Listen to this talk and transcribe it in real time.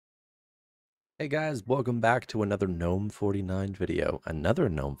Hey guys, welcome back to another Gnome 49 video. Another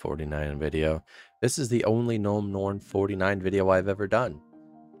Gnome 49 video. This is the only Gnome 49 video I've ever done.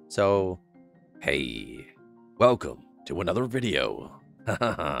 So, hey, welcome to another video.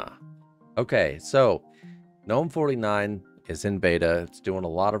 Okay, so Gnome 49 is in beta. It's doing a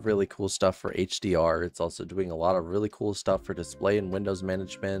lot of really cool stuff for HDR. It's also doing a lot of really cool stuff for display and Windows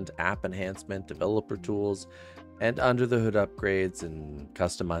management, app enhancement, developer tools, and under the hood upgrades and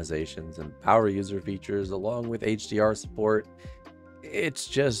customizations and power user features along with HDR support. It's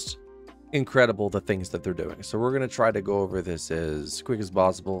just incredible the things that they're doing. So we're going to try to go over this as quick as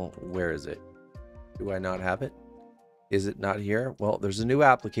possible. Where is it? Do I not have it? Is it not here? Well, there's a new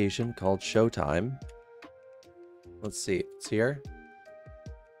application called Showtime. Let's see. It's here.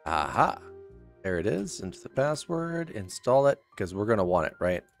 Aha. There it is. Enter the password. Install it because we're going to want it,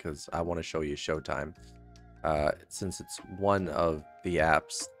 right? Because I want to show you Showtime. Since it's one of the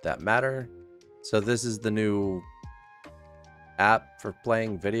apps that matter. So this is the new app for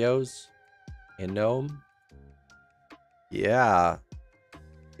playing videos in Gnome. Yeah,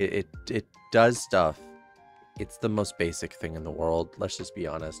 it does stuff. It's the most basic thing in the world. Let's just be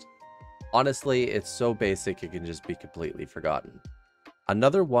honest. Honestly, it's so basic it can just be completely forgotten.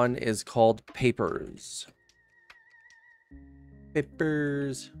 Another one is called Papers.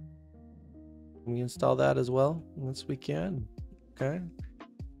 Papers. Can we install that as well? Yes, we can. Okay.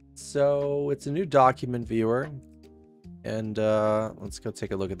 So it's a new document viewer. And let's go take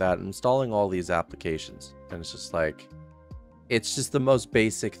a look at that. I'm installing all these applications. And it's just like, it's just the most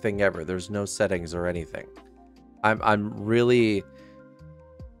basic thing ever. There's no settings or anything. I'm really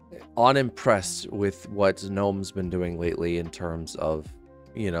unimpressed with what Gnome's been doing lately in terms of,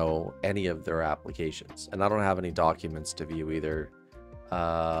 you know, any of their applications. And I don't have any documents to view either.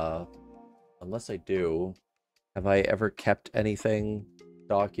 Unless I do, have I ever kept anything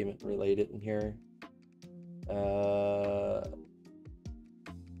document related in here?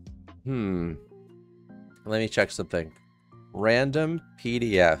 Let me check something. Random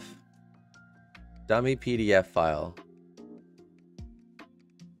PDF. Dummy PDF file.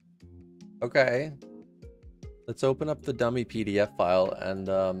 Okay. Let's open up the dummy PDF file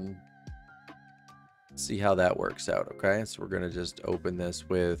and see how that works out. Okay, so we're gonna just open this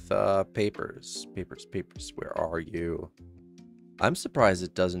with papers. Where are you? I'm surprised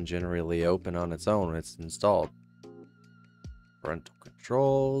it doesn't generally open on its own when it's installed. Parental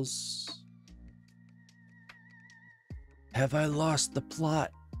controls. Have I lost the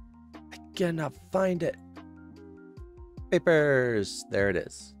plot? I cannot find it. Papers. There it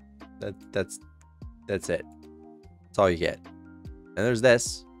is. That's it. That's all you get. And there's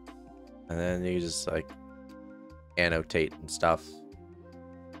this. And then you just like annotate and stuff.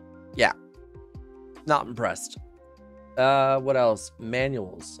 Yeah. Not impressed. What else?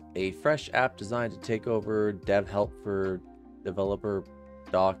 Manuals. A fresh app designed to take over dev help for developer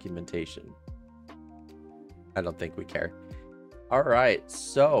documentation. I don't think we care. All right.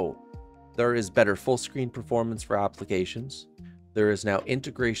 So there is better full screen performance for applications. There is now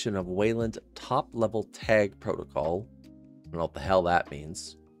integration of Wayland top level tag protocol. I don't know what the hell that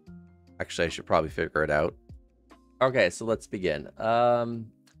means. Actually, I should probably figure it out. Okay, so let's begin.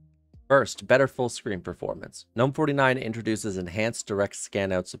 First, better full screen performance. Gnome 49 introduces enhanced direct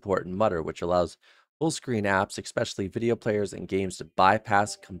scan-out support in Mutter, which allows full screen apps, especially video players and games, to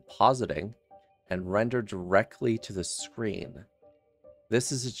bypass compositing and render directly to the screen.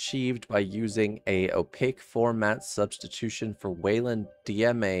 This is achieved by using a opaque format substitution for Wayland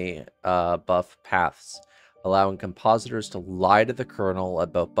DMA buff paths, allowing compositors to lie to the kernel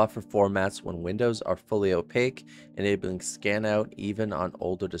about buffer formats when windows are fully opaque, enabling scan-out even on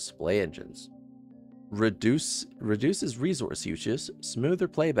older display engines. Reduces resource usage, smoother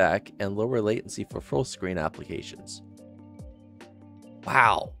playback, and lower latency for full-screen applications.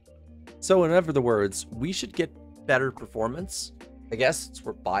 Wow. So in other words, we should get better performance. I guess since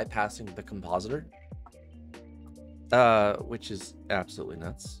we're bypassing the compositor. Which is absolutely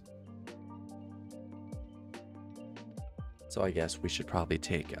nuts. So I guess we should probably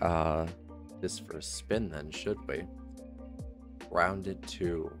take this for a spin then, should we? Rounded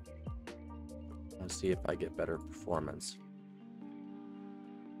to. Let's see if I get better performance.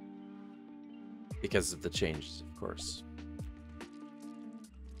 Because of the changes, of course.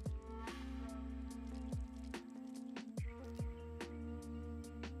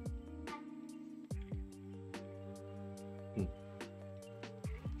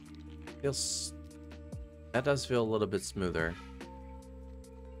 That does feel a little bit smoother.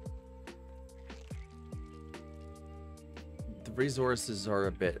 The resources are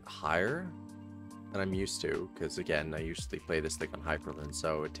a bit higher. than I'm used to, because again, I usually play this thing on Hyperland,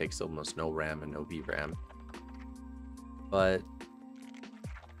 so it takes almost no RAM and no VRAM. But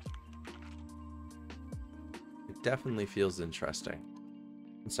it definitely feels interesting.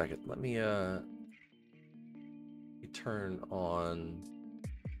 1 second, let me turn on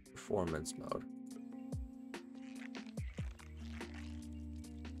performance mode.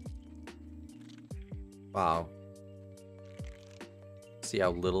 Wow. See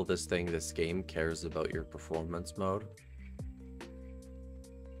how little this game cares about your performance mode?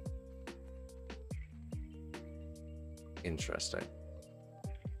 Interesting.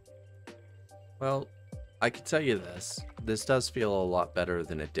 Well, I can tell you this does feel a lot better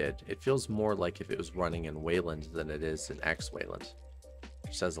than it did. It feels more like if it was running in Wayland than it is in X Wayland,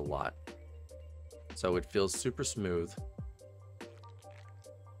 which says a lot. So it feels super smooth.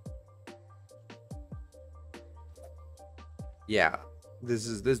 Yeah, this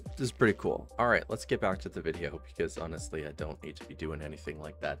is pretty cool. All right, let's get back to the video, because honestly, I don't need to be doing anything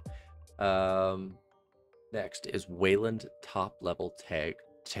like that. Next is Wayland top level tag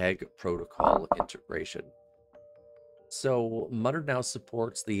protocol integration. So Mutter now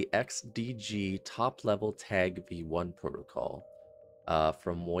supports the XDG top level tag v1 protocol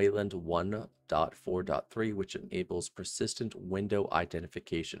from Wayland 1.4.3, which enables persistent window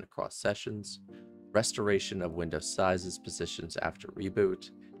identification across sessions, restoration of window sizes, positions after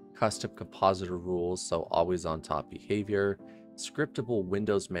reboot, custom compositor rules, so always on top behavior, scriptable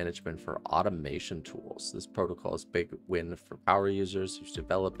Windows management for automation tools. This protocol is a big win for power users who's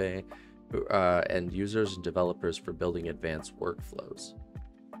developing, and users and developers for building advanced workflows.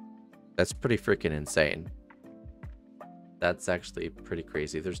 That's pretty freaking insane. That's actually pretty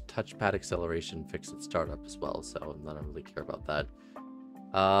crazy. There's touchpad acceleration fixed at startup as well, so I don't really care about that.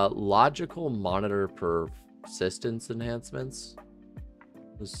 Logical monitor persistence enhancements.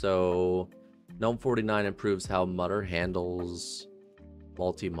 So Gnome 49 improves how Mutter handles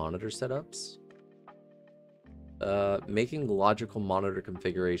multi-monitor setups. Making logical monitor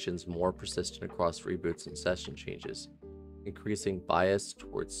configurations more persistent across reboots and session changes. Increasing bias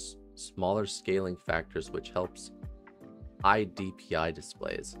towards smaller scaling factors, which helps high DPI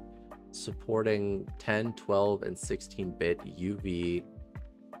displays. Supporting 10, 12, and 16-bit YUV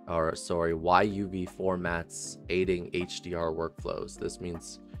formats, aiding HDR workflows. This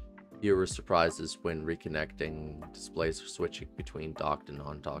means fewer surprises when reconnecting displays or switching between docked and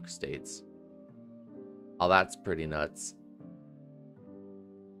non-docked states. Oh, that's pretty nuts.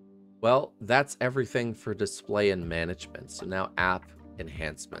 Well, that's everything for display and management. So now app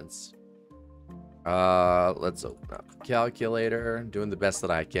enhancements. Let's open up the calculator. Doing the best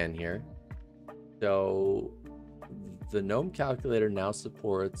that I can here. So the Gnome calculator now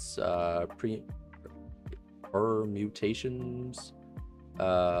supports permutations,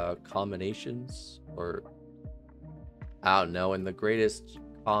 combinations, or I don't know, and the greatest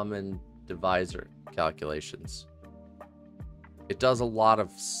common divisor calculations. It does a lot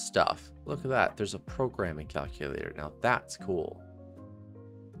of stuff. Look at that. There's a programming calculator. Now that's cool.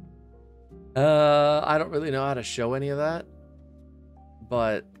 I don't really know how to show any of that,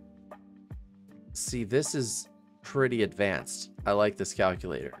 but see, this is pretty advanced. I like this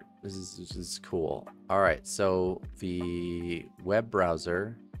calculator. This is cool. All right, so the web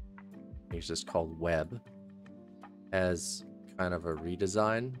browser, it's just called Web, has kind of a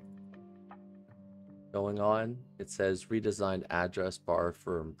redesign going on. It says redesigned address bar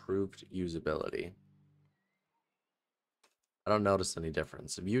for improved usability. I don't notice any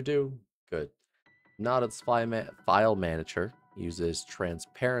difference. If you do, good. Not its file manager uses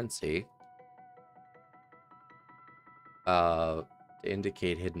transparency to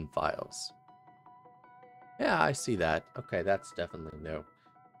indicate hidden files. Yeah, I see that. Okay, that's definitely new.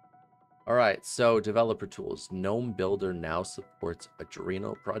 All right, so developer tools. Gnome Builder now supports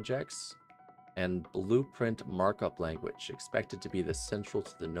Adreno projects and Blueprint markup language, expected to be the central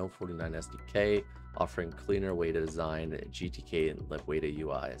to the Gnome 49 SDK, offering cleaner way to design GTK and libway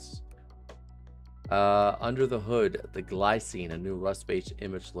UIs. Under the hood, the Glycine, a new Rust-based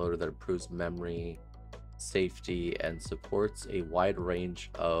image loader that improves memory, safety, and supports a wide range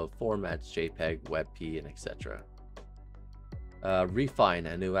of formats: JPEG, WebP, and etc. Refine,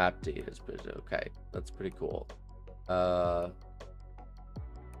 a new app date is okay. That's pretty cool.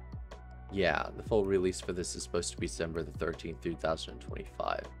 Yeah, the full release for this is supposed to be December the 13th,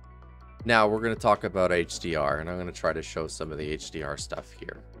 2025. Now we're going to talk about HDR, and I'm going to try to show some of the HDR stuff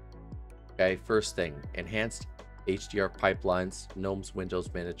here. Okay, first thing, enhanced HDR pipelines. Gnome's Window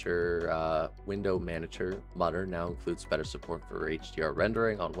Manager Mutter now includes better support for HDR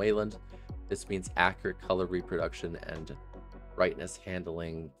rendering on Wayland. This means accurate color reproduction and brightness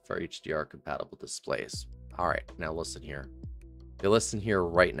handling for HDR compatible displays. All right, now listen here. You listen here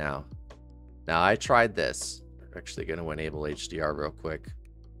right now. Now I tried this. I'm actually going to enable HDR real quick.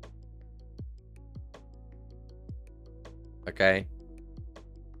 Okay.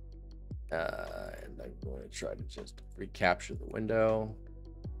 And I'm going to try to just recapture the window.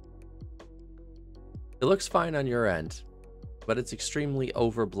 It looks fine on your end, but it's extremely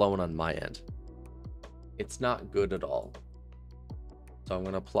overblown on my end. It's not good at all. So I'm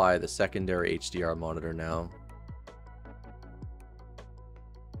going to apply the secondary HDR monitor now.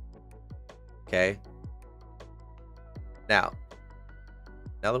 Okay. Now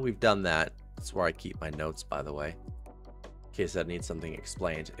that we've done that, that's where I keep my notes, by the way, in case I need something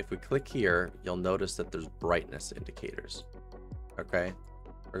explained. If we click here, you'll notice that there's brightness indicators. Okay.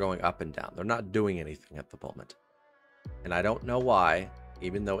 They're going up and down. They're not doing anything at the moment. And I don't know why,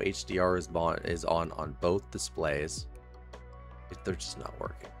 even though HDR is on both displays, they're just not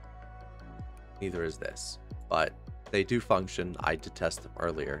working. Neither is this, but they do function. I did test them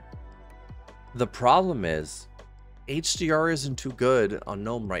earlier. The problem is HDR isn't too good on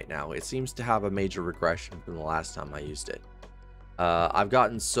Gnome right now. It seems to have a major regression from the last time I used it. I've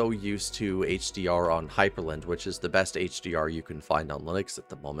gotten so used to HDR on Hyperland, which is the best HDR you can find on Linux at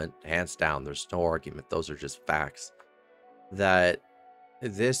the moment. Hands down, there's no argument. Those are just facts. That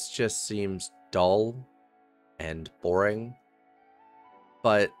this just seems dull and boring.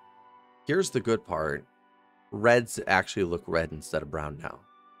 But here's the good part. Reds actually look red instead of brown now.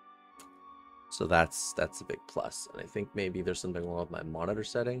 So that's a big plus. And I think maybe there's something wrong with my monitor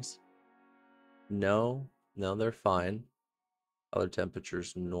settings. No, they're fine. Color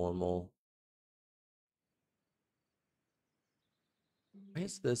temperature's normal. Why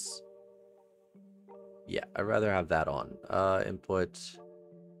is this? Yeah, I'd rather have that on. Input.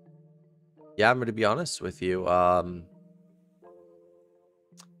 Yeah, I'm gonna be honest with you.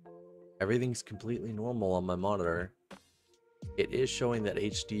 Everything's completely normal on my monitor. It is showing that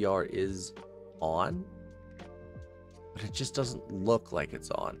HDR is on, but it just doesn't look like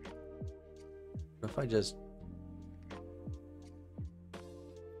it's on. What if I just...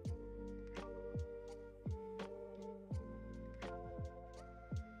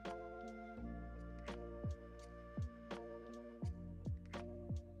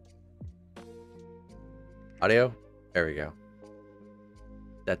 Audio? There we go.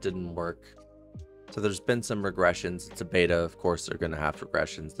 That didn't work. So there's been some regressions. It's a beta. Of course, they're going to have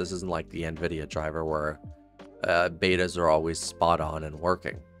regressions. This isn't like the NVIDIA driver where betas are always spot on and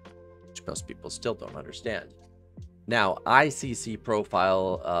working, which most people still don't understand. Now, ICC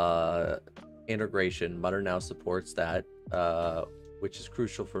profile integration, Mutter now supports that, which is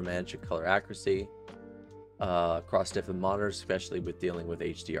crucial for managing color accuracy across different monitors, especially with dealing with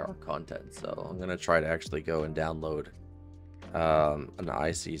HDR content. So I'm going to try to actually go and download an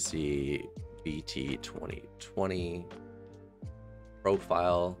ICC BT 2020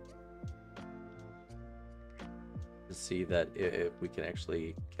 profile to see that if we can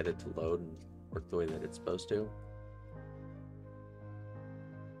actually get it to load and work the way that it's supposed to.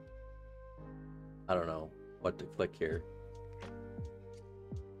 I don't know what to click here.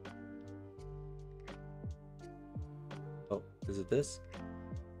 Oh, is it this?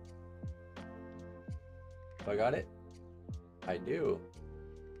 I got it? I do.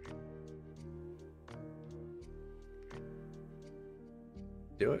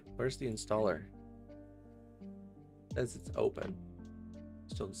 Do it? Where's the installer? It says it's open.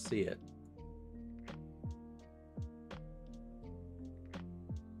 Just don't see it.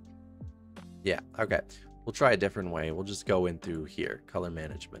 Yeah, okay. We'll try a different way. We'll just go in through here, color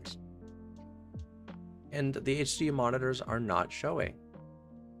management. And the HD monitors are not showing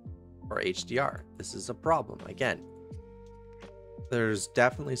for HDR. This is a problem. Again, there's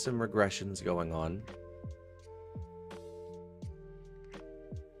definitely some regressions going on.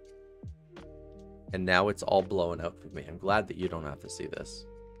 And now it's all blowing out for me. I'm glad that you don't have to see this.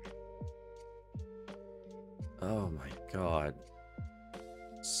 Oh my god.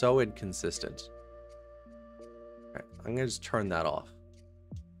 So inconsistent. Alright, I'm gonna just turn that off.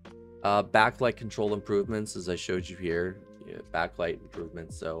 Backlight control improvements, as I showed you here. Yeah, backlight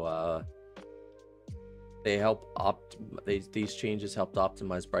improvements. So they help these changes helped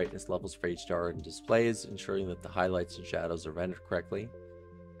optimize brightness levels for HDR and displays, ensuring that the highlights and shadows are rendered correctly.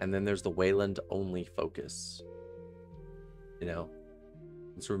 And then there's the Wayland only focus. You know,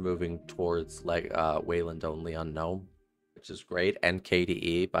 it's moving towards like Wayland only on Gnome, which is great, and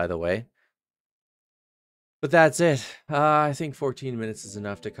KDE, by the way. But that's it. I think 14 minutes is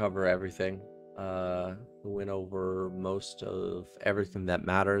enough to cover everything. We went over most of everything that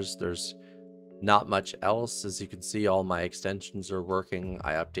matters. There's Not much else. As you can see, all my extensions are working.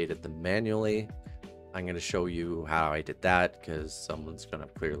 I updated them manually. I'm going to show you how I did that because someone's going to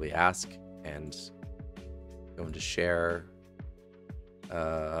clearly ask, and going to share,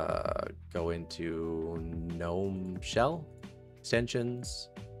 go into Gnome shell extensions,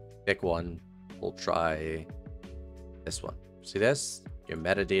 pick one. We'll try this one. See this? Your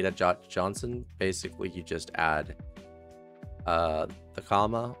metadata Johnson. Basically, you just add the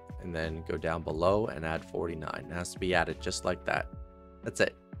comma and then go down below and add 49. It has to be added just like that. That's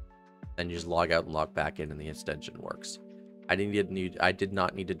it. Then you just log out and log back in, and the extension works. I did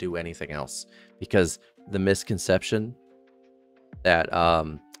not need to do anything else, because the misconception that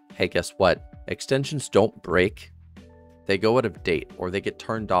hey, guess what? Extensions don't break. They go out of date, or they get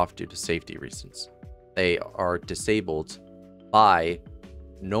turned off due to safety reasons. They are disabled by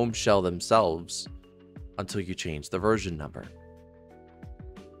Gnome Shell themselves until you change the version number.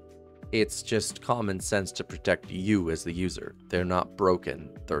 It's just common sense to protect you as the user. They're not broken,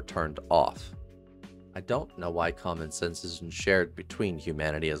 they're turned off. I don't know why common sense isn't shared between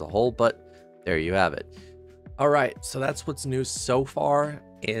humanity as a whole, but there you have it. All right, so that's what's new so far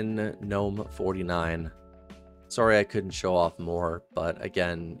in GNOME 49. Sorry I couldn't show off more, but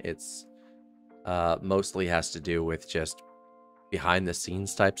again, it's mostly has to do with just behind the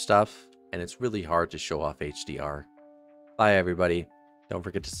scenes type stuff, and it's really hard to show off HDR. Bye everybody. Don't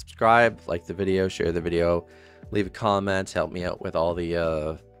forget to subscribe, like the video, share the video, leave a comment, help me out with all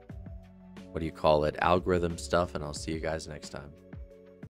the what do you call it, algorithm stuff, and I'll see you guys next time.